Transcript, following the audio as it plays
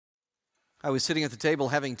I was sitting at the table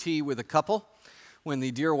having tea with a couple when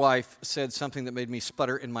the dear wife said something that made me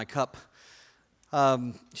sputter in my cup.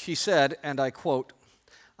 She said, and I quote,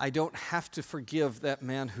 "I don't have to forgive that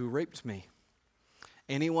man who raped me.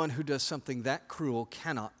 Anyone who does something that cruel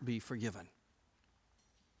cannot be forgiven."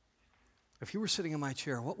 If you were sitting in my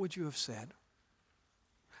chair, what would you have said?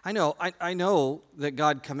 I know that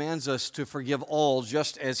God commands us to forgive all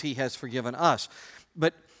just as He has forgiven us.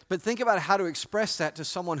 But think about how to express that to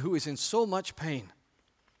someone who is in so much pain.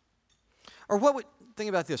 Or think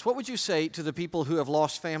about this. What would you say to the people who have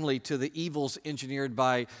lost family to the evils engineered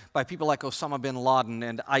by people like Osama bin Laden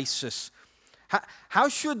and ISIS? How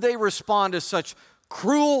should they respond to such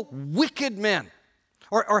cruel, wicked men?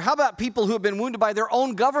 Or how about people who have been wounded by their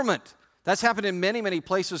own government? That's happened in many, many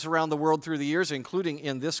places around the world through the years, including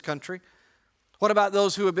in this country. What about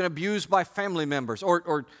those who have been abused by family members?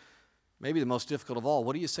 Or maybe the most difficult of all,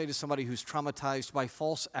 what do you say to somebody who's traumatized by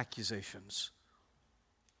false accusations?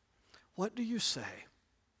 What do you say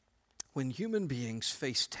when human beings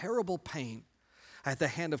face terrible pain at the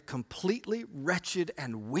hand of completely wretched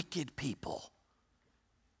and wicked people?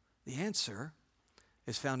 The answer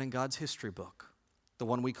is found in God's history book, the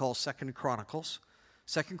one we call 2 Chronicles.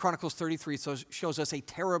 2 Chronicles 33 shows us a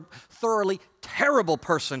thoroughly terrible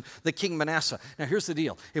person, the King Manasseh. Now here's the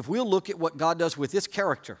deal. If we'll look at what God does with this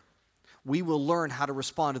character, we will learn how to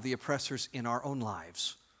respond to the oppressors in our own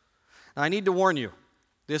lives. Now I need to warn you,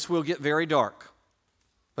 this will get very dark.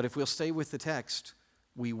 But if we'll stay with the text,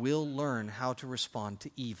 we will learn how to respond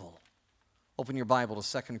to evil. Open your Bible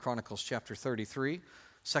to 2 Chronicles chapter 33.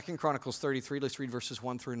 2 Chronicles 33, let's read verses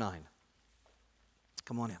 1 through 9.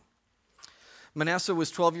 Come on in. Manasseh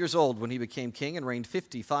was 12 years old when he became king and reigned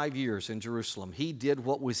 55 years in Jerusalem. He did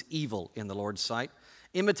what was evil in the Lord's sight,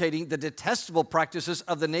 imitating the detestable practices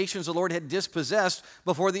of the nations the Lord had dispossessed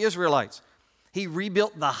before the Israelites. He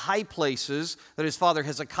rebuilt the high places that his father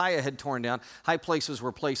Hezekiah had torn down. High places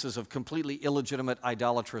were places of completely illegitimate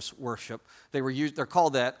idolatrous worship. They're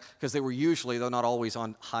called that because they were usually, though not always,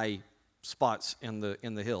 on high spots in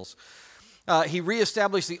the hills. He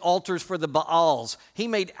reestablished the altars for the Baals. He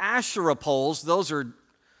made Asherah poles. Those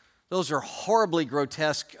are horribly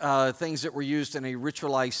grotesque things that were used in a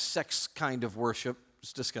ritualized sex kind of worship.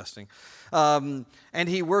 It's disgusting. And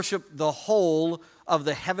he worshiped the whole of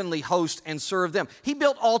the heavenly host and served them. He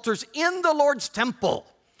built altars in the Lord's temple,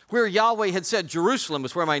 where Yahweh had said, "Jerusalem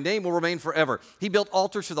is where my name will remain forever." He built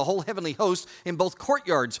altars for the whole heavenly host in both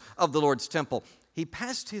courtyards of the Lord's temple. He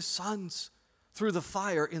passed his sons through the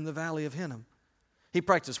fire in the valley of Hinnom. He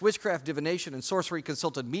practiced witchcraft, divination, and sorcery,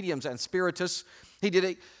 consulted mediums and spiritists. He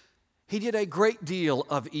did a great deal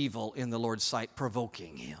of evil in the Lord's sight,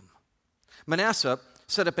 provoking him. Manasseh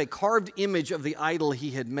set up a carved image of the idol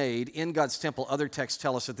he had made in God's temple. Other texts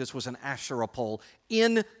tell us that this was an Asherah pole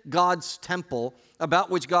in God's temple, about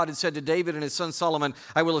which God had said to David and his son Solomon,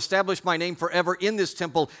 "I will establish my name forever in this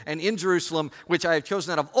temple and in Jerusalem, which I have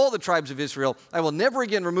chosen out of all the tribes of Israel. I will never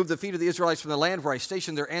again remove the feet of the Israelites from the land where I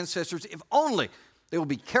stationed their ancestors, if only they will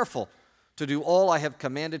be careful to do all I have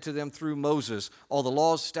commanded to them through Moses, all the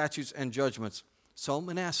laws, statutes, and judgments." So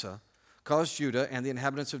Manasseh caused Judah and the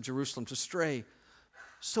inhabitants of Jerusalem to stray.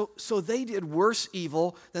 So they did worse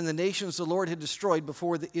evil than the nations the Lord had destroyed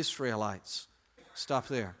before the Israelites. Stop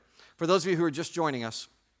there. For those of you who are just joining us,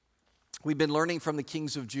 we've been learning from the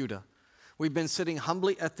kings of Judah. We've been sitting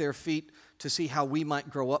humbly at their feet to see how we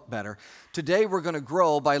might grow up better. Today we're going to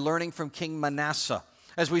grow by learning from King Manasseh.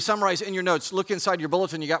 As we summarize in your notes, look inside your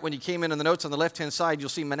bulletin you got when you came in the notes on the left-hand side. You'll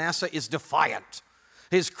see Manasseh is defiant.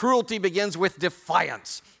 His cruelty begins with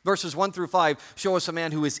defiance. Verses 1 through 5 show us a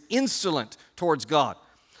man who is insolent towards God.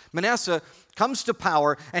 Manasseh comes to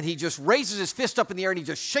power, and he just raises his fist up in the air, and he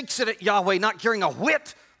just shakes it at Yahweh, not caring a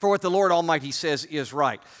whit for what the Lord Almighty says is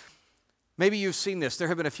right. Maybe you've seen this. There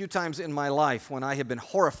have been a few times in my life when I have been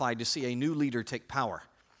horrified to see a new leader take power.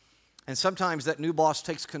 And sometimes that new boss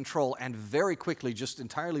takes control and very quickly just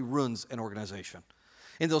entirely ruins an organization.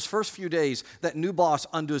 In those first few days, that new boss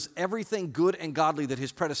undoes everything good and godly that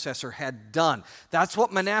his predecessor had done. That's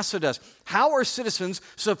what Manasseh does. How are citizens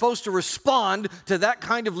supposed to respond to that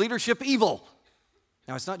kind of leadership evil?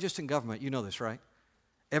 Now, it's not just in government. You know this, right?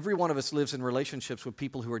 Every one of us lives in relationships with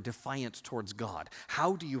people who are defiant towards God.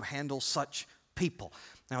 How do you handle such people?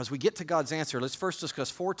 Now, as we get to God's answer, let's first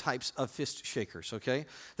discuss 4 types of fist shakers, okay?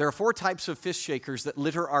 There are 4 types of fist shakers that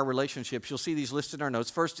litter our relationships. You'll see these listed in our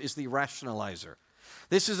notes. First is the rationalizer.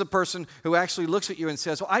 This is a person who actually looks at you and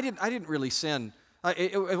says, "Well, I didn't really sin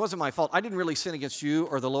It wasn't my fault. I didn't really sin against you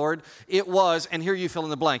or the Lord. It was, and here you fill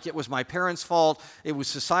in the blank. It was my parents' fault. It was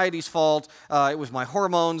society's fault. It was my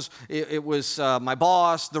hormones. It was my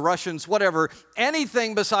boss, the Russians, whatever.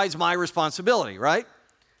 Anything besides my responsibility, right?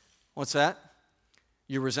 What's that?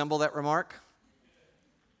 You resemble that remark?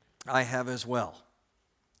 I have as well.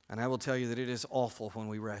 And I will tell you that it is awful when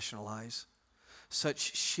we rationalize.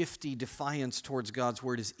 Such shifty defiance towards God's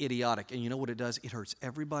word is idiotic. And you know what it does? It hurts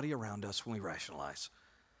everybody around us when we rationalize.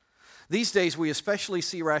 These days, we especially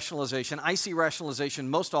see rationalization. I see rationalization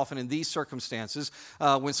most often in these circumstances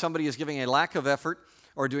when somebody is giving a lack of effort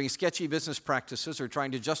or doing sketchy business practices or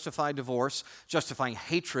trying to justify divorce. Justifying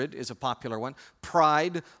hatred is a popular one.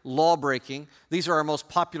 Pride, law-breaking. These are our most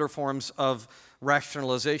popular forms of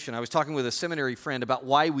rationalization. I was talking with a seminary friend about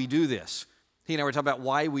why we do this. He and I were talking about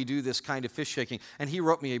why we do this kind of fish shaking, and he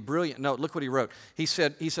wrote me a brilliant note. Look what he wrote. He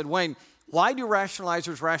said, Wayne, why do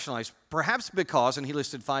rationalizers rationalize? Perhaps because, and he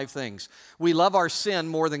listed 5 things, we love our sin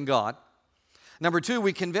more than God. Number 2,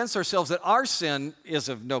 we convince ourselves that our sin is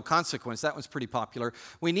of no consequence. That one's pretty popular.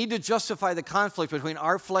 We need to justify the conflict between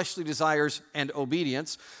our fleshly desires and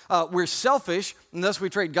obedience. We're selfish, and thus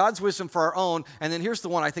we trade God's wisdom for our own. And then here's the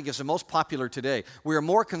one I think is the most popular today. We are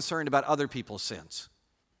more concerned about other people's sins.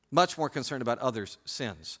 Much more concerned about others'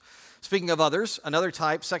 sins. Speaking of others,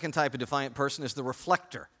 second type of defiant person is the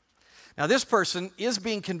reflector. Now, this person is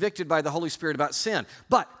being convicted by the Holy Spirit about sin,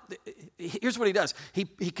 but here's what he does. He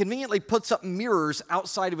conveniently puts up mirrors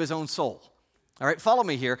outside of his own soul. All right, follow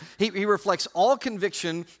me here. He reflects all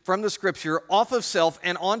conviction from the Scripture off of self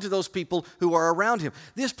and onto those people who are around him.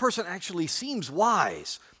 This person actually seems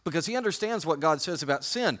wise because he understands what God says about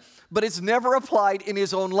sin, but it's never applied in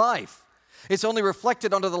his own life. It's only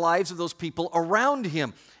reflected onto the lives of those people around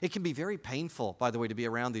him. It can be very painful, by the way, to be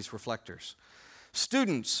around these reflectors.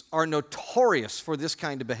 Students are notorious for this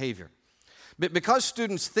kind of behavior. But because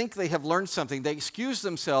students think they have learned something, they excuse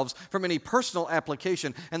themselves from any personal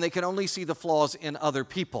application, and they can only see the flaws in other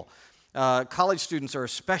people. College students are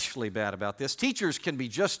especially bad about this. Teachers can be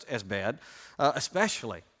just as bad,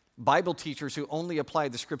 especially Bible teachers who only apply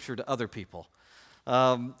the Scripture to other people.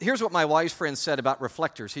 Here's what my wise friend said about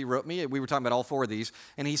reflectors. He wrote me, we were talking about all 4 of these,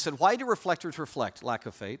 and he said, why do reflectors reflect? Lack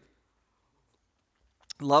of faith,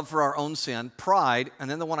 love for our own sin, pride, and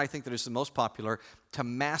then the one I think that is the most popular, to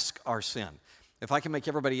mask our sin. If I can make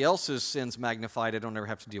everybody else's sins magnified, I don't ever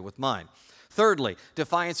have to deal with mine. Thirdly,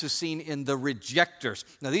 defiance is seen in the rejectors.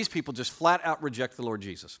 Now, these people just flat out reject the Lord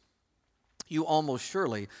Jesus. You almost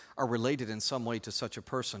surely are related in some way to such a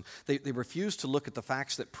person. They refuse to look at the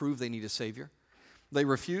facts that prove they need a Savior. They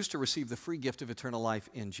refuse to receive the free gift of eternal life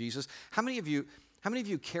in Jesus. How many of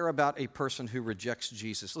you care about a person who rejects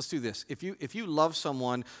Jesus? Let's do this. If you love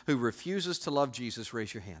someone who refuses to love Jesus,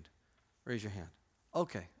 raise your hand. Raise your hand.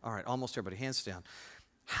 Okay, all right, almost everybody, hands down.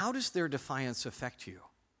 How does their defiance affect you?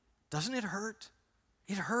 Doesn't it hurt?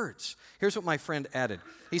 It hurts. Here's what my friend added.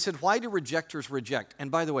 He said, why do rejectors reject? And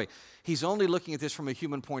by the way, he's only looking at this from a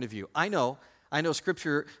human point of view. I know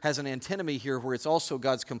Scripture has an antinomy here where it's also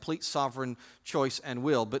God's complete sovereign choice and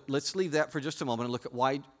will, but let's leave that for just a moment and look at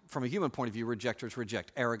why, from a human point of view, rejectors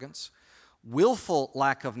reject. Arrogance, willful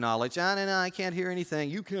lack of knowledge. No, I can't hear anything.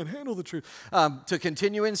 You can't handle the truth. To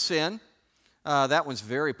continue in sin. That one's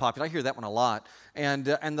very popular. I hear that one a lot. And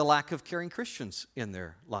the lack of caring Christians in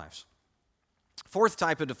their lives. 4th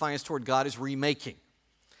type of defiance toward God is remaking.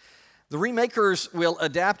 The remakers will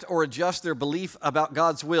adapt or adjust their belief about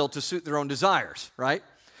God's will to suit their own desires, right?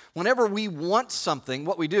 Whenever we want something,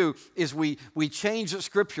 what we do is we change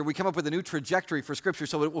Scripture. We come up with a new trajectory for Scripture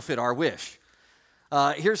so it will fit our wish.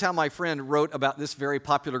 Here's how my friend wrote about this very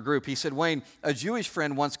popular group. He said, Wayne, a Jewish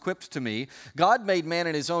friend once quipped to me, God made man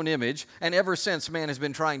in his own image, and ever since man has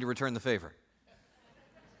been trying to return the favor.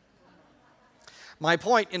 My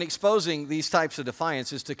point in exposing these types of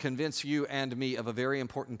defiance is to convince you and me of a very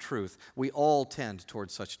important truth. We all tend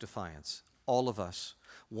towards such defiance, all of us.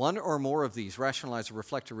 One or more of these, rationalizer,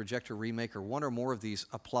 reflector, rejector, remaker, one or more of these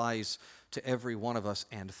applies to every one of us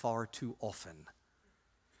and far too often.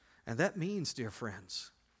 And that means, dear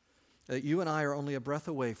friends, that you and I are only a breath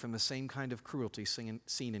away from the same kind of cruelty seen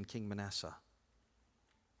in King Manasseh.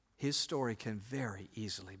 His story can very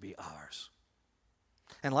easily be ours.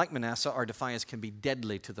 And like Manasseh, our defiance can be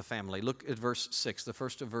deadly to the family. Look at verse 6, the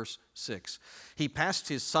first of verse 6. He passed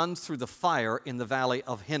his sons through the fire in the valley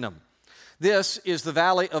of Hinnom. This is the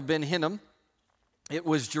valley of Ben Hinnom. It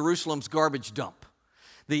was Jerusalem's garbage dump.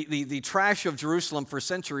 The trash of Jerusalem for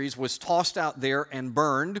centuries was tossed out there and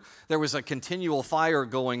burned. There was a continual fire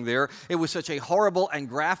going there. It was such a horrible and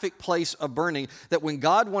graphic place of burning that when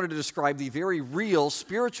God wanted to describe the very real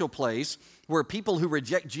spiritual place where people who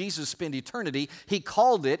reject Jesus spend eternity, he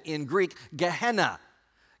called it in Greek Gehenna.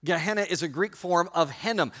 Gehenna is a Greek form of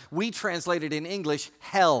Hinnom. We translate it in English,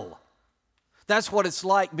 hell. That's what it's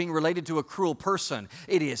like being related to a cruel person.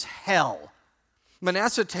 It is hell.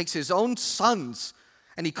 Manasseh takes his own sons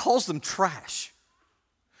and he calls them trash.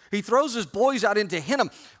 He throws his boys out into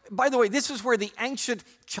Hinnom. By the way, this is where the ancient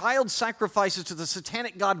child sacrifices to the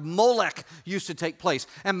satanic god Molech used to take place.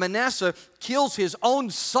 And Manasseh kills his own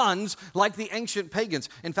sons like the ancient pagans.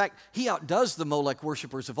 In fact, he outdoes the Molech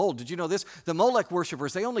worshipers of old. Did you know this? The Molech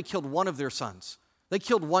worshipers, they only killed one of their sons. They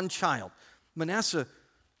killed one child. Manasseh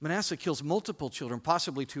kills multiple children,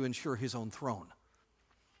 possibly to ensure his own throne.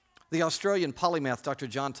 The Australian polymath, Dr.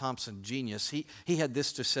 John Thompson, genius, he had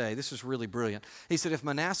this to say. This is really brilliant. He said, if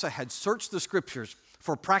Manasseh had searched the scriptures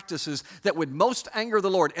for practices that would most anger the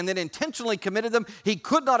Lord and then intentionally committed them, he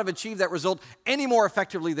could not have achieved that result any more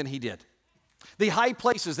effectively than he did. The high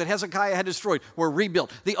places that Hezekiah had destroyed were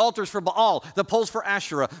rebuilt. The altars for Baal, the poles for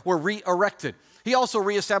Asherah were re-erected. He also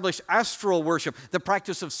reestablished astral worship, the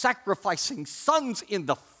practice of sacrificing sons in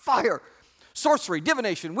the fire. Sorcery,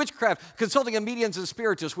 divination, witchcraft, consulting of mediums and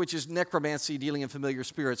spiritists, which is necromancy, dealing in familiar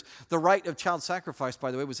spirits. The rite of child sacrifice,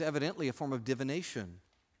 by the way, was evidently a form of divination,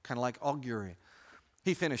 kind of like augury.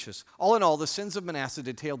 He finishes. All in all, the sins of Manasseh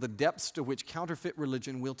detail the depths to which counterfeit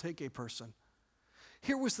religion will take a person.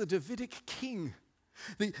 Here was the Davidic king,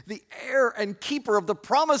 the heir and keeper of the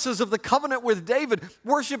promises of the covenant with David,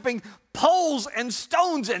 worshiping poles and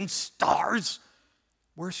stones and stars.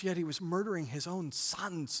 Worse yet, he was murdering his own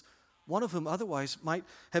sons, one of whom otherwise might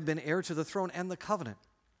have been heir to the throne and the covenant.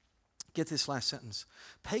 Get this last sentence.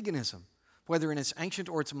 Paganism, whether in its ancient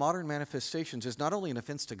or its modern manifestations, is not only an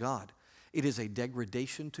offense to God, it is a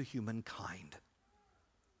degradation to humankind.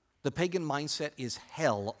 The pagan mindset is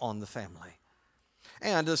hell on the family.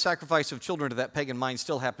 And the sacrifice of children to that pagan mind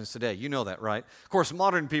still happens today. You know that, right? Of course,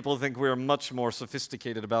 modern people think we're much more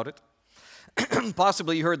sophisticated about it.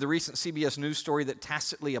 Possibly you heard the recent CBS News story that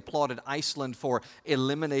tacitly applauded Iceland for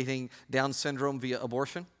eliminating Down syndrome via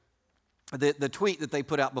abortion. The tweet that they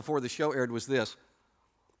put out before the show aired was this: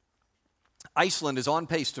 Iceland is on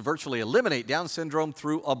pace to virtually eliminate Down syndrome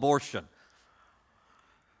through abortion.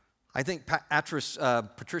 I think actress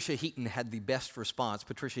Patricia Heaton had the best response.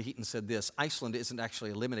 Patricia Heaton said this: Iceland isn't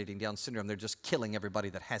actually eliminating Down syndrome, they're just killing everybody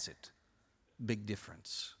that has it. Big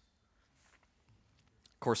difference.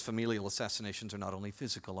 Of course, familial assassinations are not only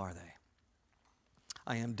physical, are they?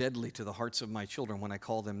 I am deadly to the hearts of my children when I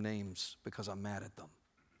call them names because I'm mad at them.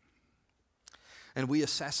 And we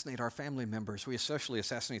assassinate our family members. We especially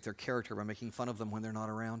assassinate their character by making fun of them when they're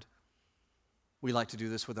not around. We like to do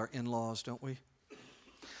this with our in-laws, don't we?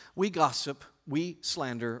 We gossip, we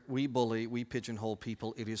slander, we bully, we pigeonhole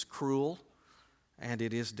people. It is cruel, and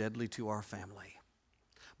it is deadly to our family.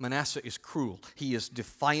 Manasseh is cruel. He is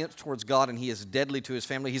defiant towards God, and he is deadly to his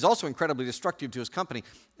family. He's also incredibly destructive to his country.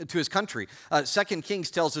 2 Kings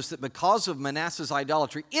tells us that because of Manasseh's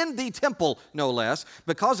idolatry, in the temple no less,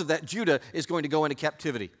 because of that, Judah is going to go into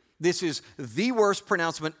captivity. This is the worst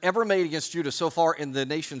pronouncement ever made against Judah so far in the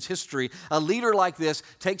nation's history. A leader like this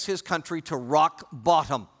takes his country to rock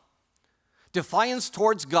bottom. Defiance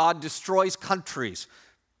towards God destroys countries,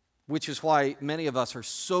 which is why many of us are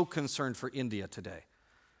so concerned for India today.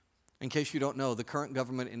 In case you don't know, the current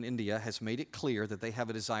government in India has made it clear that they have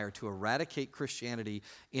a desire to eradicate Christianity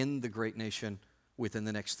in the great nation within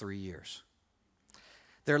the next 3 years.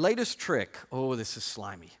 Their latest trick, oh, this is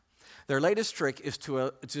slimy. Their latest trick is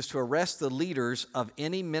to arrest the leaders of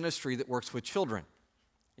any ministry that works with children.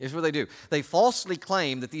 Here's what they do. They falsely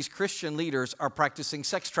claim that these Christian leaders are practicing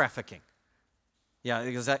sex trafficking. Yeah,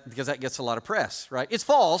 because that gets a lot of press, right? It's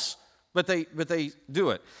false, but they do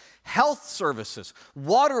it. Health services,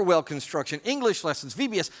 water well construction, English lessons,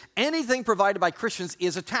 VBS, anything provided by Christians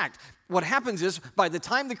is attacked. What happens is, by the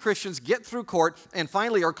time the Christians get through court and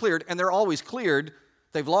finally are cleared, and they're always cleared,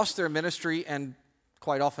 they've lost their ministry and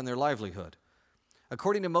quite often their livelihood.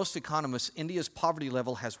 According to most economists, India's poverty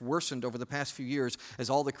level has worsened over the past few years as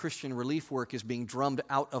all the Christian relief work is being drummed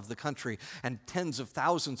out of the country, and tens of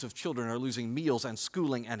thousands of children are losing meals and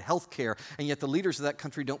schooling and health care, and yet the leaders of that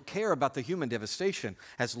country don't care about the human devastation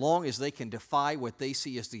as long as they can defy what they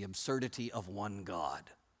see as the absurdity of one God.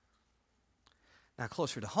 Now,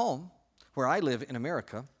 closer to home, where I live in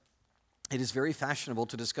America, it is very fashionable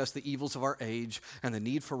to discuss the evils of our age and the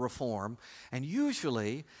need for reform, and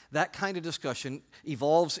usually that kind of discussion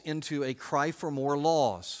evolves into a cry for more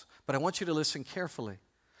laws. But I want you to listen carefully.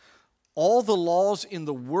 All the laws in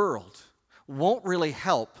the world won't really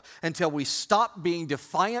help until we stop being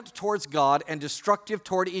defiant towards God and destructive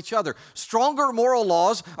toward each other. Stronger moral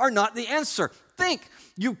laws are not the answer. think.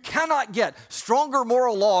 You cannot get stronger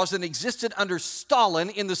moral laws than existed under Stalin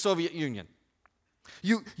in the Soviet Union.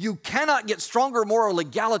 You cannot get stronger moral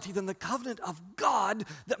legality than the covenant of God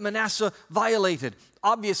that Manasseh violated.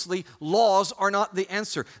 Obviously, laws are not the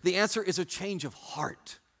answer. The answer is a change of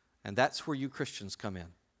heart. And that's where you Christians come in.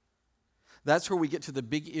 That's where we get to the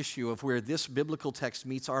big issue of where this biblical text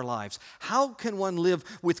meets our lives. How can one live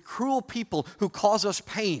with cruel people who cause us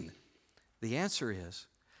pain? The answer is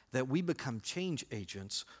that we become change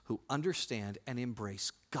agents who understand and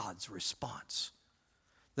embrace God's response.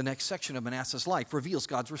 The next section of Manasseh's life reveals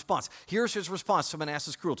God's response. Here's his response to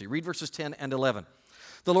Manasseh's cruelty. Read verses 10 and 11.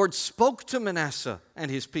 The Lord spoke to Manasseh and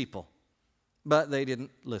his people, but they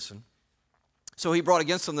didn't listen. So he brought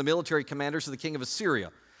against them the military commanders of the king of Assyria.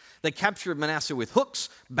 They captured Manasseh with hooks,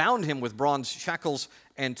 bound him with bronze shackles,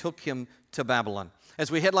 and took him to Babylon.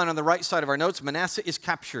 As we headline on the right side of our notes, Manasseh is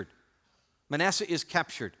captured. Manasseh is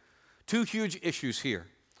captured. Two huge issues here.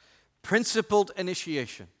 Principled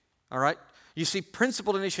initiation, all right? You see,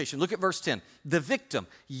 principled initiation. Look at verse 10. The victim,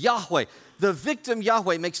 Yahweh. The victim,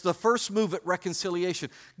 Yahweh, makes the first move at reconciliation.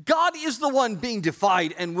 God is the one being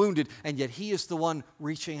defied and wounded, and yet he is the one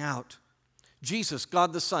reaching out. Jesus,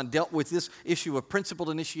 God the Son, dealt with this issue of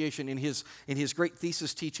principled initiation in his great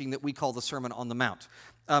thesis teaching that we call the Sermon on the Mount.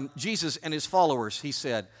 Jesus and his followers, he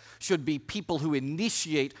said, should be people who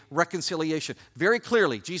initiate reconciliation. Very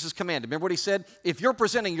clearly, Jesus commanded. Remember what he said? If you're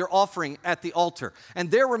presenting your offering at the altar,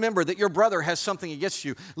 and there remember that your brother has something against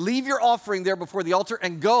you, leave your offering there before the altar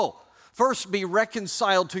and go. First be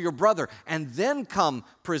reconciled to your brother, and then come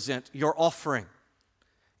present your offering.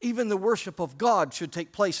 Even the worship of God should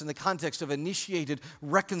take place in the context of initiated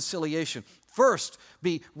reconciliation. First,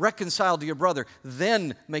 be reconciled to your brother,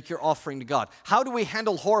 then make your offering to God. How do we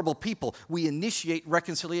handle horrible people? We initiate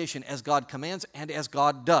reconciliation as God commands and as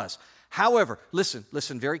God does. However, listen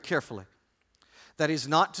very carefully. That is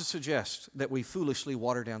not to suggest that we foolishly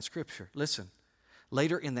water down Scripture. Listen,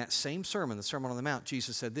 later in that same sermon, the Sermon on the Mount,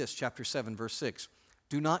 Jesus said this, chapter 7, verse 6,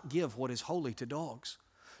 "Do not give what is holy to dogs.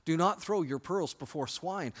 Do not throw your pearls before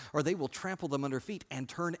swine, or they will trample them under feet and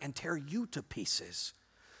turn and tear you to pieces."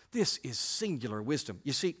 This is singular wisdom.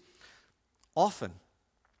 You see, often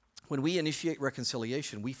when we initiate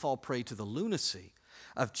reconciliation, we fall prey to the lunacy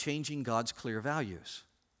of changing God's clear values.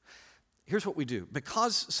 Here's what we do.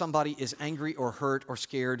 Because somebody is angry or hurt or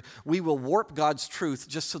scared, we will warp God's truth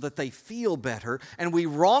just so that they feel better, and we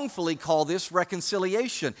wrongfully call this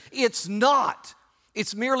reconciliation. It's not.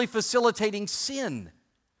 It's merely facilitating sin.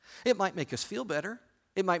 It might make us feel better.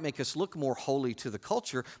 It might make us look more holy to the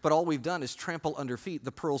culture, but all we've done is trample under feet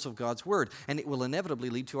the pearls of God's word, and it will inevitably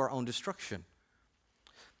lead to our own destruction.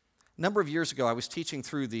 A number of years ago, I was teaching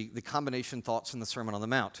through the combination thoughts in the Sermon on the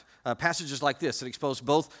Mount. Passages like this that expose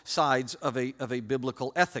both sides of a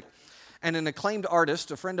biblical ethic. And an acclaimed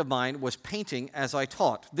artist, a friend of mine, was painting as I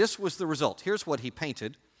taught. This was the result. Here's what he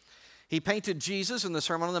painted. He painted Jesus in the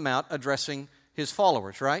Sermon on the Mount addressing his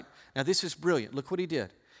followers, right? Now, this is brilliant. Look what he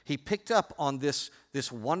did. He picked up on this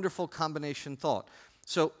wonderful combination thought.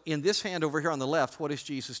 So in this hand over here on the left, what is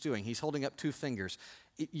Jesus doing? He's holding up two fingers.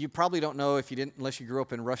 You probably don't know, if you didn't, unless you grew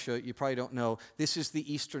up in Russia, you probably don't know. This is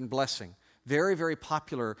the Eastern blessing. Very, very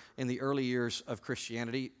popular in the early years of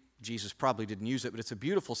Christianity. Jesus probably didn't use it, but it's a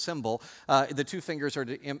beautiful symbol. The two fingers are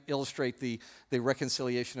to illustrate the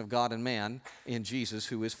reconciliation of God and man in Jesus,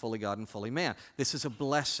 who is fully God and fully man. This is a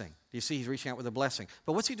blessing. You see, he's reaching out with a blessing.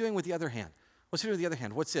 But what's he doing with the other hand? What's he doing with the other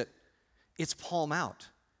hand? What's it? It's palm out.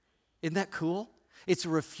 Isn't that cool? It's a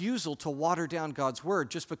refusal to water down God's word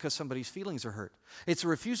just because somebody's feelings are hurt. It's a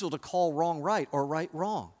refusal to call wrong right or right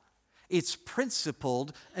wrong. It's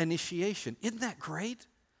principled initiation. Isn't that great?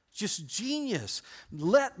 Just genius.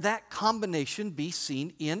 Let that combination be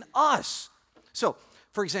seen in us. So,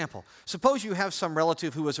 for example, suppose you have some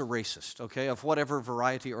relative who is a racist, okay, of whatever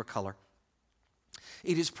variety or color.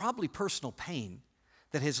 It is probably personal pain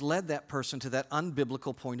that has led that person to that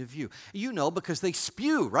unbiblical point of view. You know, because they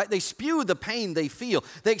spew, right? They spew the pain they feel.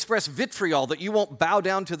 They express vitriol that you won't bow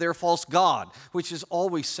down to their false god, which is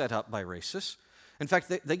always set up by racists. In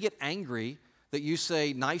fact, they get angry that you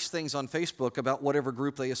say nice things on Facebook about whatever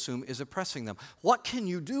group they assume is oppressing them. What can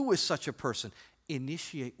you do with such a person?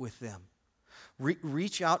 Initiate with them.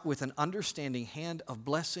 Reach out with an understanding hand of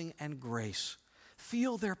blessing and grace.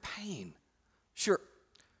 Feel their pain.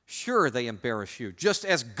 Sure, they embarrass you, just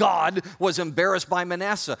as God was embarrassed by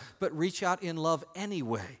Manasseh, but reach out in love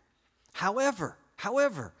anyway. However,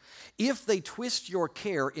 if they twist your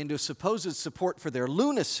care into supposed support for their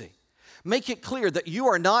lunacy, Make it clear that you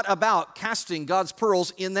are not about casting God's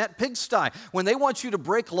pearls in that pigsty. When they want you to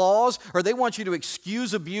break laws or they want you to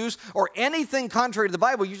excuse abuse or anything contrary to the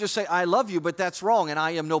Bible, you just say, I love you, but that's wrong, and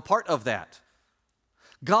I am no part of that.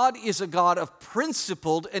 God is a God of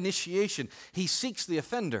principled initiation. He seeks the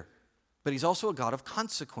offender, but he's also a God of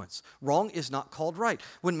consequence. Wrong is not called right.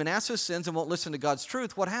 When Manasseh sins and won't listen to God's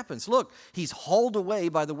truth, what happens? Look, he's hauled away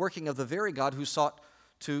by the working of the very God who sought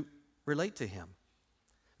to relate to him.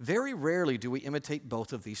 Very rarely do we imitate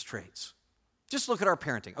both of these traits. Just look at our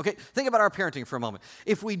parenting. Okay, think about our parenting for a moment.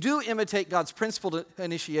 If we do imitate God's principled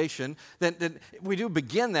initiation, then we do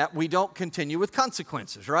begin that, we don't continue with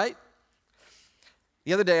consequences, right?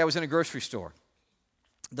 The other day I was in a grocery store.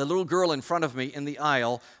 The little girl in front of me in the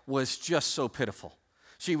aisle was just so pitiful.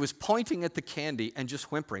 She was pointing at the candy and just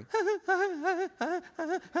whimpering,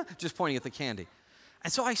 just pointing at the candy.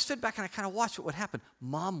 And so I stood back and I kind of watched what would happen.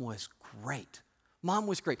 Mom was great. Mom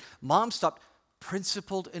was great. Mom stopped.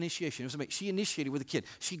 Principled initiation. It was amazing. She initiated with the kid.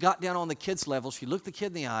 She got down on the kid's level. She looked the kid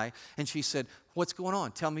in the eye and she said, what's going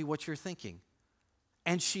on? Tell me what you're thinking.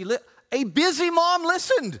 And a busy mom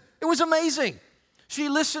listened. It was amazing. She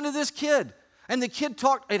listened to this kid. And the kid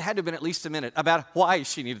talked, it had to have been at least a minute, about why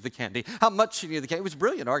she needed the candy, how much she needed the candy. It was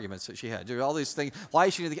brilliant arguments that she had, all these things, why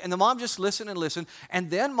she needed the candy. And the mom just listened and listened. And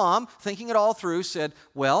then mom, thinking it all through, said,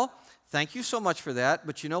 well, thank you so much for that,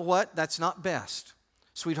 but you know what? That's not best.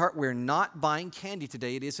 Sweetheart, we're not buying candy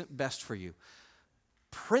today. It isn't best for you.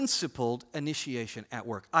 Principled initiation at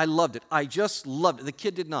work. I loved it. I just loved it. The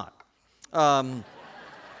kid did not.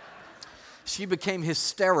 She became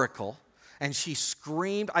hysterical, and she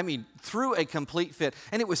screamed, threw a complete fit.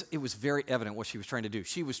 And it was very evident what she was trying to do.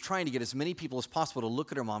 She was trying to get as many people as possible to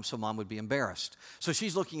look at her mom so mom would be embarrassed. So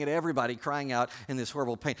she's looking at everybody crying out in this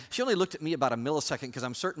horrible pain. She only looked at me about a millisecond because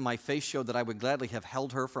I'm certain my face showed that I would gladly have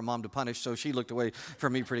held her for mom to punish, so she looked away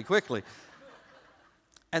from me pretty quickly.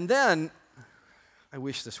 And then, I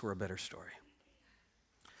wish this were a better story.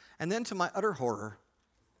 And then to my utter horror,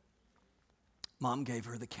 mom gave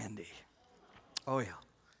her the candy. Oh yeah.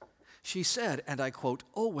 She said, and I quote,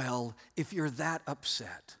 oh, well, if you're that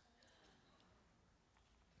upset.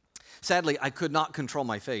 Sadly, I could not control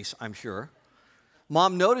my face, I'm sure.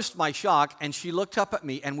 Mom noticed my shock, and she looked up at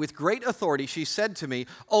me, and with great authority, she said to me,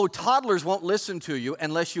 oh, toddlers won't listen to you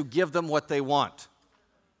unless you give them what they want.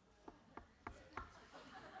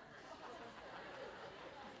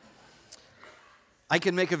 I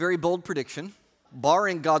can make a very bold prediction,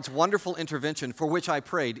 barring God's wonderful intervention, for which I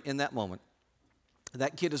prayed in that moment.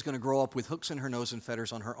 That kid is going to grow up with hooks in her nose and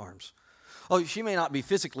fetters on her arms. Oh, she may not be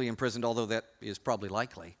physically imprisoned, although that is probably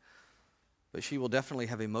likely, but she will definitely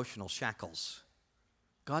have emotional shackles.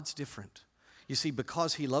 God's different. You see,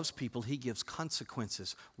 because he loves people, he gives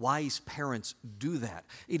consequences. Wise parents do that.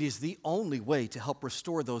 It is the only way to help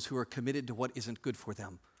restore those who are committed to what isn't good for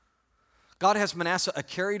them. God has Manasseh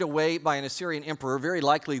carried away by an Assyrian emperor, very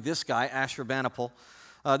likely this guy, Ashurbanipal.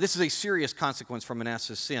 This is a serious consequence from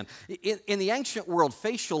Manasseh's sin. In the ancient world,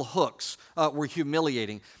 facial hooks were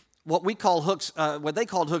humiliating. What we call hooks, what they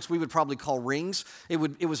called hooks, we would probably call rings. It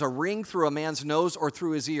was a ring through a man's nose or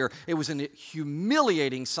through his ear. It was a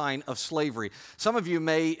humiliating sign of slavery. Some of you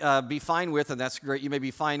may be fine with, and that's great, you may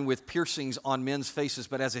be fine with piercings on men's faces,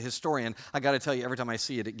 but as a historian, I got to tell you, every time I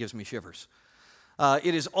see it, it gives me shivers.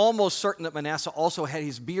 It is almost certain that Manasseh also had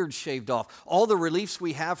his beard shaved off. All the reliefs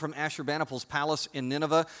we have from Ashurbanipal's palace in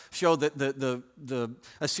Nineveh show that the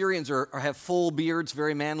Assyrians have full beards,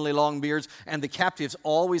 very manly long beards, and the captives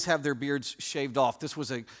always have their beards shaved off. This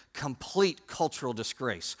was a complete cultural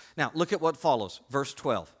disgrace. Now, look at what follows, verse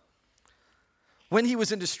 12. When he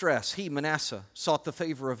was in distress, he, Manasseh, sought the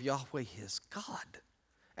favor of Yahweh his God,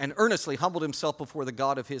 and earnestly humbled himself before the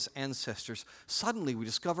God of his ancestors. Suddenly, we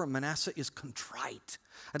discover Manasseh is contrite.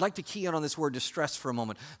 I'd like to key in on this word distress for a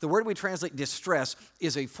moment. The word we translate distress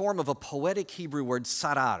is a form of a poetic Hebrew word,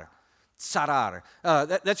 sarar. Sarar.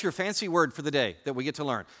 That's your fancy word for the day that we get to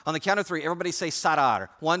learn. On the count of three, everybody say sarar.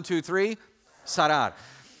 1, 2, 3. Sarar.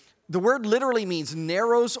 The word literally means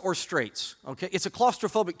narrows or straits. Okay, it's a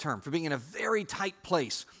claustrophobic term for being in a very tight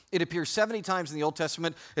place. It appears 70 times in the Old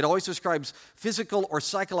Testament. It always describes physical or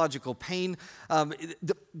psychological pain.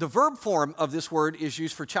 The verb form of this word is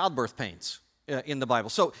used for childbirth pains in the Bible.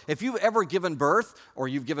 So if you've ever given birth or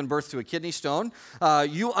you've given birth to a kidney stone,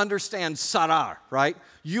 you understand sarar, right?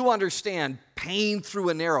 You understand pain through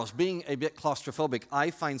a narrows, being a bit claustrophobic.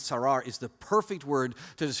 I find sarar is the perfect word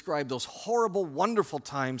to describe those horrible, wonderful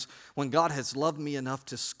times when God has loved me enough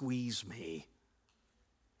to squeeze me.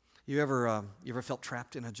 You ever felt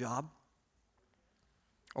trapped in a job?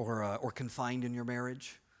 Or confined in your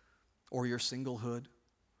marriage? Or your singlehood?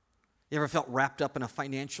 You ever felt wrapped up in a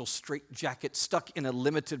financial straitjacket, stuck in a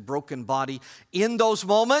limited, broken body? In those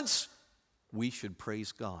moments, we should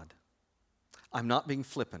praise God. I'm not being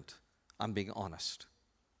flippant. I'm being honest.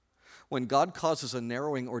 When God causes a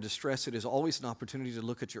narrowing or distress, it is always an opportunity to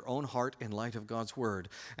look at your own heart in light of God's word,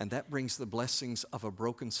 and that brings the blessings of a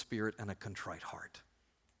broken spirit and a contrite heart.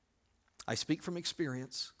 I speak from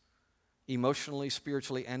experience, emotionally,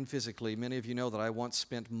 spiritually, and physically. Many of you know that I once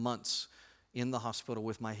spent months in the hospital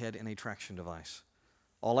with my head in a traction device.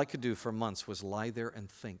 All I could do for months was lie there and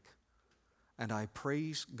think. And I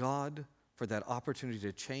praise God for that opportunity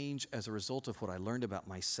to change as a result of what I learned about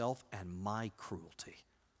myself and my cruelty.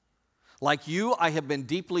 Like you, I have been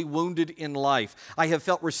deeply wounded in life. I have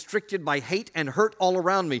felt restricted by hate and hurt all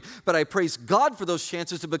around me. But I praise God for those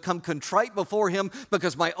chances to become contrite before Him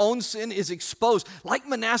because my own sin is exposed. Like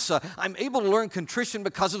Manasseh, I'm able to learn contrition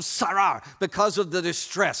because of sarar, because of the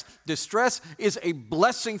distress. Distress is a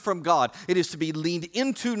blessing from God. It is to be leaned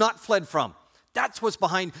into, not fled from. That's what's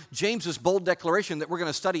behind James's bold declaration that we're going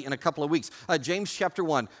to study in a couple of weeks. James chapter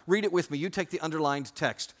 1. Read it with me. You take the underlined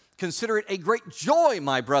text. Consider it a great joy,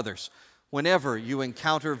 my brothers, whenever you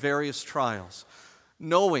encounter various trials,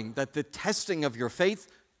 knowing that the testing of your faith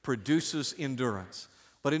produces endurance.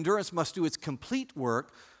 But endurance must do its complete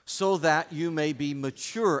work so that you may be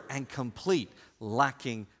mature and complete,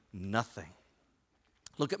 lacking nothing.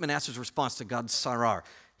 Look at Manasseh's response to God's sarar.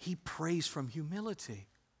 He prays from humility.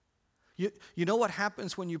 You know what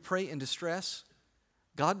happens when you pray in distress?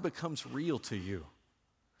 God becomes real to you.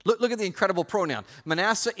 Look at the incredible pronoun.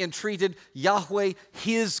 Manasseh entreated Yahweh,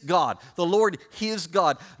 his God. The Lord, his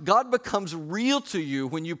God. God becomes real to you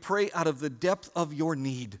when you pray out of the depth of your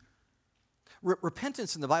need.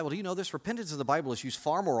 Repentance in the Bible, do you know this? Repentance in the Bible is used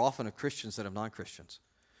far more often of Christians than of non-Christians.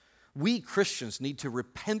 We Christians need to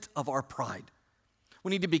repent of our pride. We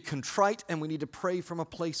need to be contrite and we need to pray from a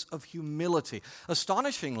place of humility.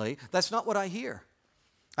 Astonishingly, that's not what I hear.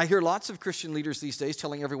 I hear lots of Christian leaders these days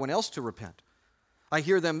telling everyone else to repent. I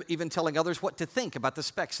hear them even telling others what to think about the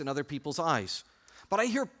specks in other people's eyes. But I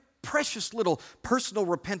hear precious little personal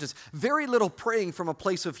repentance, very little praying from a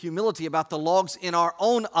place of humility about the logs in our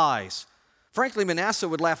own eyes. Frankly, Manasseh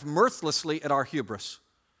would laugh mirthlessly at our hubris.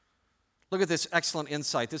 Look at this excellent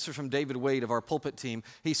insight. This is from David Wade of our pulpit team.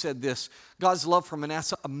 He said this, God's love for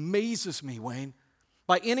Manasseh amazes me, Wayne.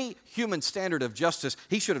 By any human standard of justice,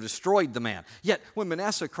 he should have destroyed the man. Yet, when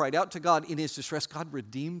Manasseh cried out to God in his distress, God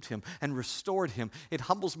redeemed him and restored him. It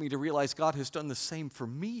humbles me to realize God has done the same for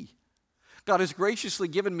me. God has graciously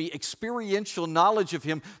given me experiential knowledge of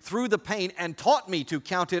him through the pain and taught me to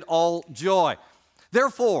count it all joy.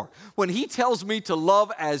 Therefore, when he tells me to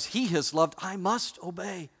love as he has loved, I must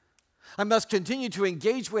obey. I must continue to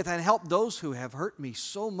engage with and help those who have hurt me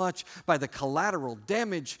so much by the collateral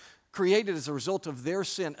damage created as a result of their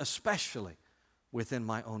sin, especially within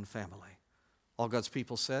my own family. All God's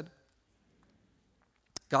people said?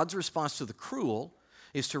 God's response to the cruel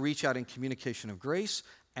is to reach out in communication of grace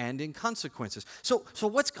and in consequences. So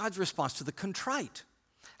what's God's response to the contrite?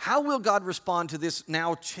 How will God respond to this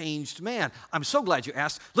now changed man? I'm so glad you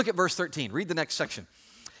asked. Look at verse 13. Read the next section.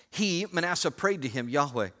 He, Manasseh, prayed to him,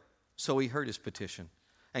 Yahweh, so he heard his petition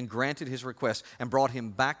and granted his request and brought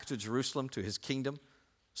him back to Jerusalem, to his kingdom.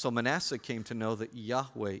 So Manasseh came to know that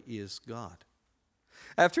Yahweh is God.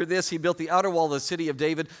 After this, he built the outer wall of the city of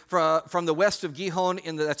David from the west of Gihon,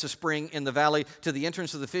 that's a spring in the valley, to the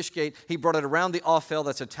entrance of the fish gate. He brought it around the Ophel,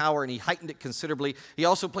 that's a tower, and he heightened it considerably. He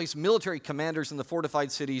also placed military commanders in the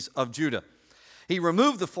fortified cities of Judah. He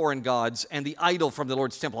removed the foreign gods and the idol from the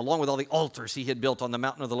Lord's temple, along with all the altars he had built on the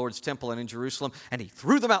mountain of the Lord's temple and in Jerusalem, and he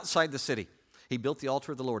threw them outside the city. He built the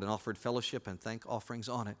altar of the Lord and offered fellowship and thank offerings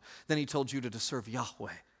on it. Then he told Judah to serve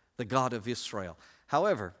Yahweh, the God of Israel.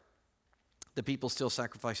 However, the people still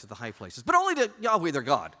sacrifice at the high places, but only to Yahweh their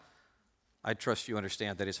God. I trust you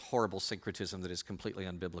understand that is horrible syncretism that is completely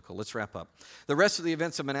unbiblical. Let's wrap up. The rest of the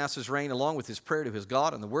events of Manasseh's reign, along with his prayer to his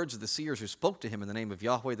God and the words of the seers who spoke to him in the name of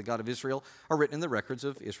Yahweh, the God of Israel, are written in the records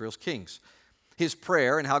of Israel's kings. His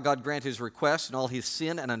prayer and how God granted his request and all his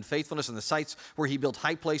sin and unfaithfulness and the sites where he built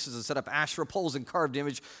high places and set up Asherah poles and carved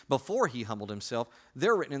image before he humbled himself,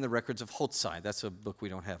 they're written in the records of Hotzai. That's a book we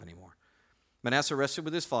don't have anymore. Manasseh rested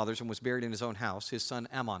with his fathers and was buried in his own house. His son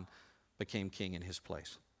Ammon became king in his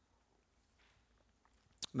place.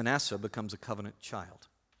 Manasseh becomes a covenant child.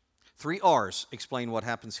 3 R's explain what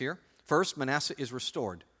happens here. First, Manasseh is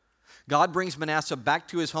restored. God brings Manasseh back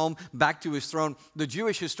to his home, back to his throne. The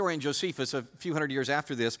Jewish historian Josephus, a few hundred years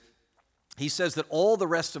after this, he says that all the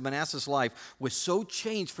rest of Manasseh's life was so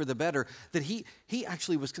changed for the better that he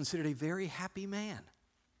actually was considered a very happy man.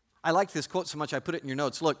 I like this quote so much I put it in your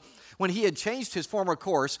notes. Look, when he had changed his former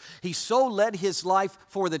course, he so led his life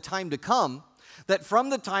for the time to come that from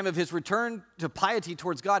the time of his return to piety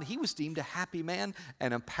towards God, he was deemed a happy man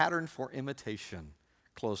and a pattern for imitation.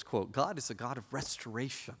 Close quote. God is a God of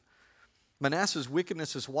restoration. Manasseh's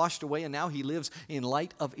wickedness is washed away, and now he lives in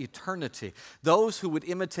light of eternity. Those who would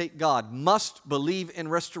imitate God must believe in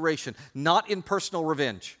restoration, not in personal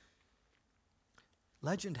revenge.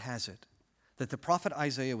 Legend has it that the prophet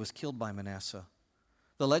Isaiah was killed by Manasseh.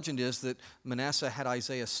 The legend is that Manasseh had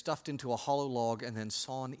Isaiah stuffed into a hollow log and then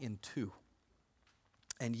sawn in two.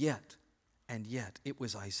 And yet, it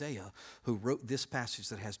was Isaiah who wrote this passage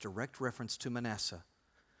that has direct reference to Manasseh.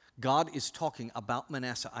 God is talking about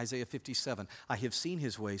Manasseh, Isaiah 57. I have seen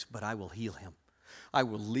his ways, but I will heal him. I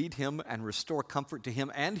will lead him and restore comfort to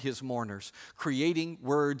him and his mourners, creating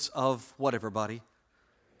words of what, everybody?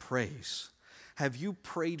 Praise. Have you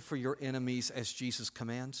prayed for your enemies as Jesus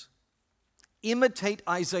commands? Imitate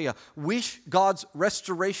Isaiah. Wish God's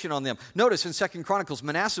restoration on them. Notice in 2 Chronicles,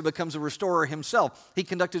 Manasseh becomes a restorer himself. He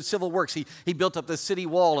conducted civil works. He built up the city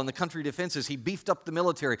wall and the country defenses. He beefed up the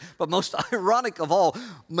military. But most ironic of all,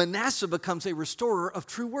 Manasseh becomes a restorer of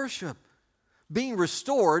true worship. Being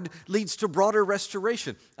restored leads to broader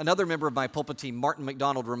restoration. Another member of my pulpit team, Martin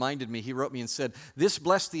McDonald, reminded me, he wrote me and said, this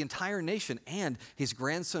blessed the entire nation, and his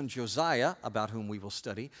grandson Josiah, about whom we will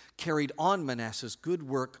study, carried on Manasseh's good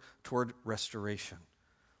work toward restoration.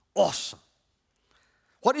 Awesome.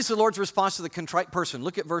 What is the Lord's response to the contrite person?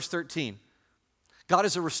 Look at verse 13. God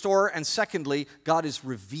is a restorer, and secondly, God is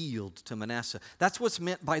revealed to Manasseh. That's what's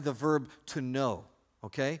meant by the verb to know.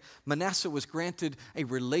 Okay? Manasseh was granted a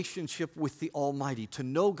relationship with the Almighty. To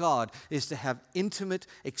know God is to have intimate,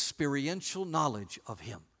 experiential knowledge of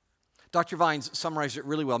Him. Dr. Vines summarized it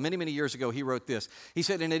really well. Many, many years ago, he wrote this. He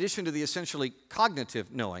said, in addition to the essentially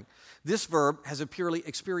cognitive knowing, this verb has a purely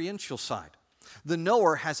experiential side. The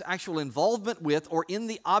knower has actual involvement with or in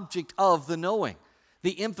the object of the knowing.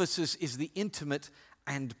 The emphasis is the intimate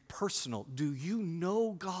and personal. Do you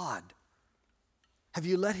know God? Have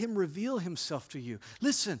you let Him reveal Himself to you?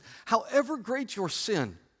 Listen, however great your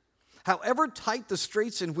sin, however tight the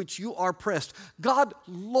straits in which you are pressed, God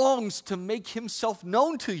longs to make Himself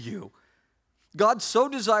known to you. God so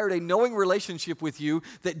desired a knowing relationship with you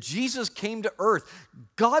that Jesus came to earth.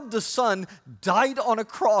 God the Son died on a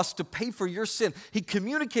cross to pay for your sin. He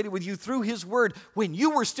communicated with you through His Word when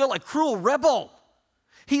you were still a cruel rebel.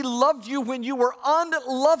 He loved you when you were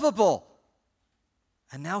unlovable.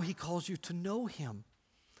 And now He calls you to know Him.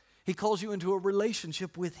 He calls you into a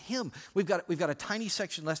relationship with Him. We've got a tiny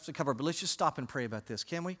section left to cover, but let's just stop and pray about this,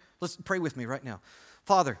 can we? Let's pray with me right now.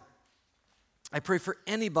 Father, I pray for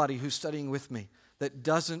anybody who's studying with me that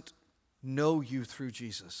doesn't know You through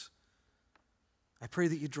Jesus. I pray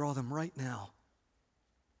that You draw them right now.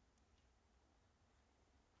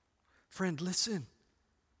 Friend, listen.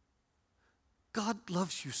 God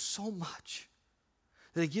loves you so much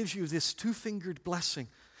that He gives you this two-fingered blessing.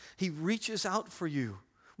 He reaches out for you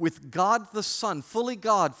with God the Son, fully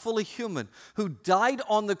God, fully human, who died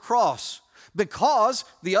on the cross because,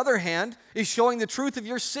 the other hand, is showing the truth of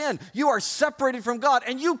your sin. You are separated from God,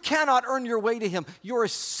 and you cannot earn your way to Him. You're a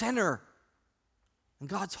sinner, and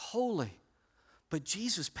God's holy. But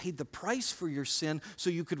Jesus paid the price for your sin so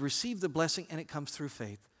you could receive the blessing, and it comes through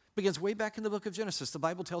faith. It begins way back in the book of Genesis. The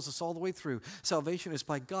Bible tells us all the way through. Salvation is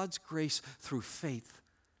by God's grace through faith.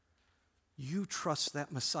 You trust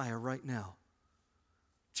that Messiah right now.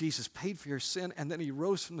 Jesus paid for your sin, and then He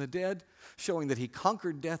rose from the dead, showing that He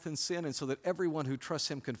conquered death and sin, and so that everyone who trusts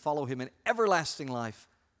Him can follow Him in everlasting life.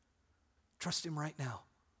 Trust Him right now.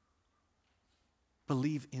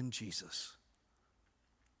 Believe in Jesus.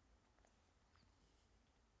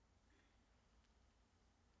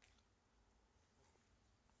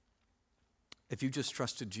 If you just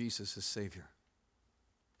trusted Jesus as Savior,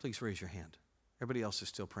 please raise your hand. Everybody else is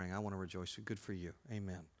still praying. I want to rejoice. Good for you.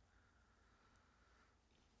 Amen.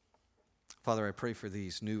 Father, I pray for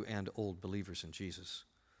these new and old believers in Jesus.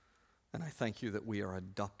 And I thank You that we are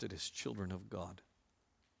adopted as children of God.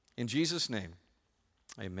 In Jesus' name,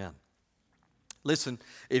 amen. Listen,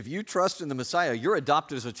 if you trust in the Messiah, you're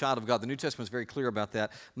adopted as a child of God. The New Testament is very clear about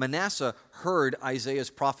that. Manasseh heard Isaiah's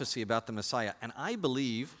prophecy about the Messiah, and I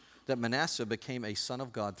believe that Manasseh became a son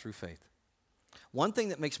of God through faith. One thing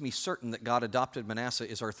that makes me certain that God adopted Manasseh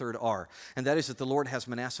is our third R, and that is that the Lord has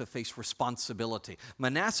Manasseh face responsibility.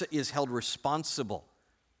 Manasseh is held responsible.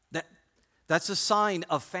 That's a sign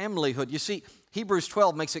of familyhood. You see, Hebrews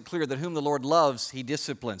 12 makes it clear that whom the Lord loves, He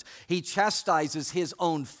disciplines. He chastises His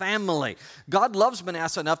own family. God loves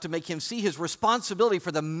Manasseh enough to make him see his responsibility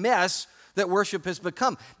for the mess that worship has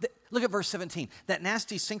become. Look at verse 17. That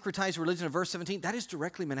nasty syncretized religion of verse 17, that is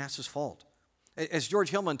directly Manasseh's fault. As George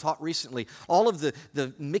Hillman taught recently, all of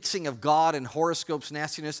the mixing of God and horoscopes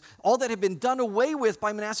nastiness, all that had been done away with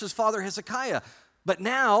by Manasseh's father Hezekiah. But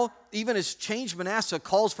now, even as changed Manasseh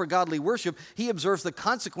calls for godly worship, he observes the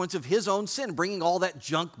consequence of his own sin, bringing all that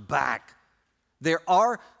junk back. There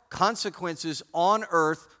are consequences on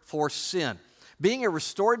earth for sin. Being a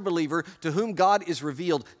restored believer to whom God is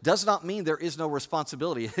revealed does not mean there is no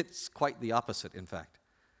responsibility. It's quite the opposite, in fact.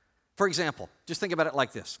 For example, just think about it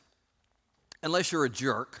like this. Unless you're a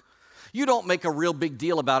jerk, you don't make a real big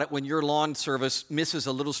deal about it when your lawn service misses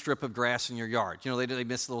a little strip of grass in your yard. You know, they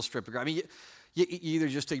miss a little strip of grass. I mean, you either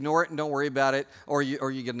just ignore it and don't worry about it, or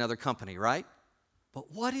you get another company, right?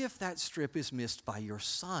 But what if that strip is missed by your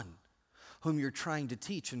son, whom you're trying to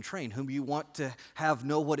teach and train, whom you want to have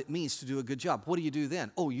know what it means to do a good job? What do you do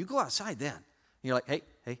then? Oh, you go outside then. And you're like,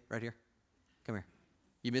 hey, right here. Come here.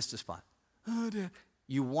 You missed a spot. Oh, Dad.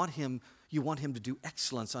 You want him to do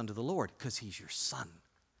excellence unto the Lord because he's your son.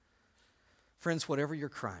 Friends, whatever your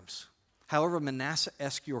crimes, however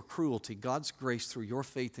Manasseh-esque your cruelty, God's grace through your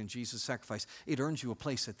faith in Jesus' sacrifice, it earns you a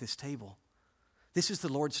place at this table. This is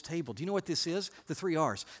the Lord's table. Do you know what this is? The 3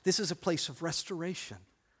 R's. This is a place of restoration.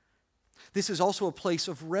 This is also a place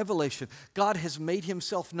of revelation. God has made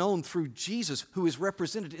himself known through Jesus, who is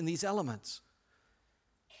represented in these elements.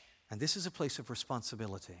 And this is a place of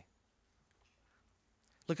responsibility.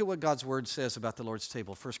 Look at what God's word says about the Lord's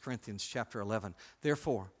table, 1 Corinthians chapter 11.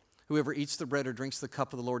 Therefore, whoever eats the bread or drinks the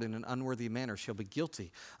cup of the Lord in an unworthy manner shall be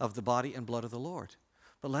guilty of the body and blood of the Lord.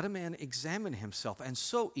 But let a man examine himself, and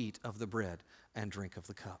so eat of the bread and drink of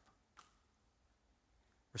the cup.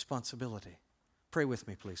 Responsibility. Pray with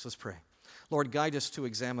me, please. Let's pray. Lord, guide us to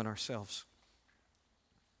examine ourselves.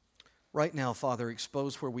 Right now, Father,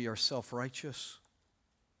 expose where we are self-righteous,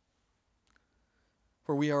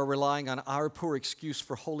 where we are relying on our poor excuse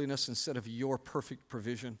for holiness instead of your perfect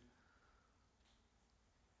provision.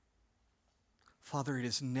 Father, it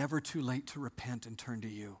is never too late to repent and turn to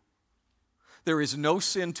you. There is no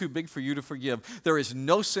sin too big for you to forgive. There is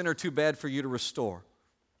no sinner too bad for you to restore.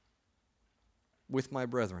 With my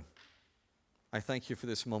brethren, I thank you for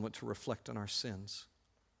this moment to reflect on our sins.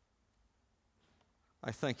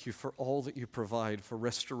 I thank you for all that you provide for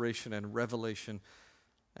restoration and revelation,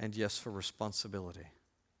 and yes, for responsibility.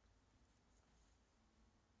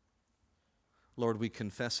 Lord, we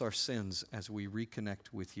confess our sins as we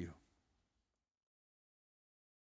reconnect with you.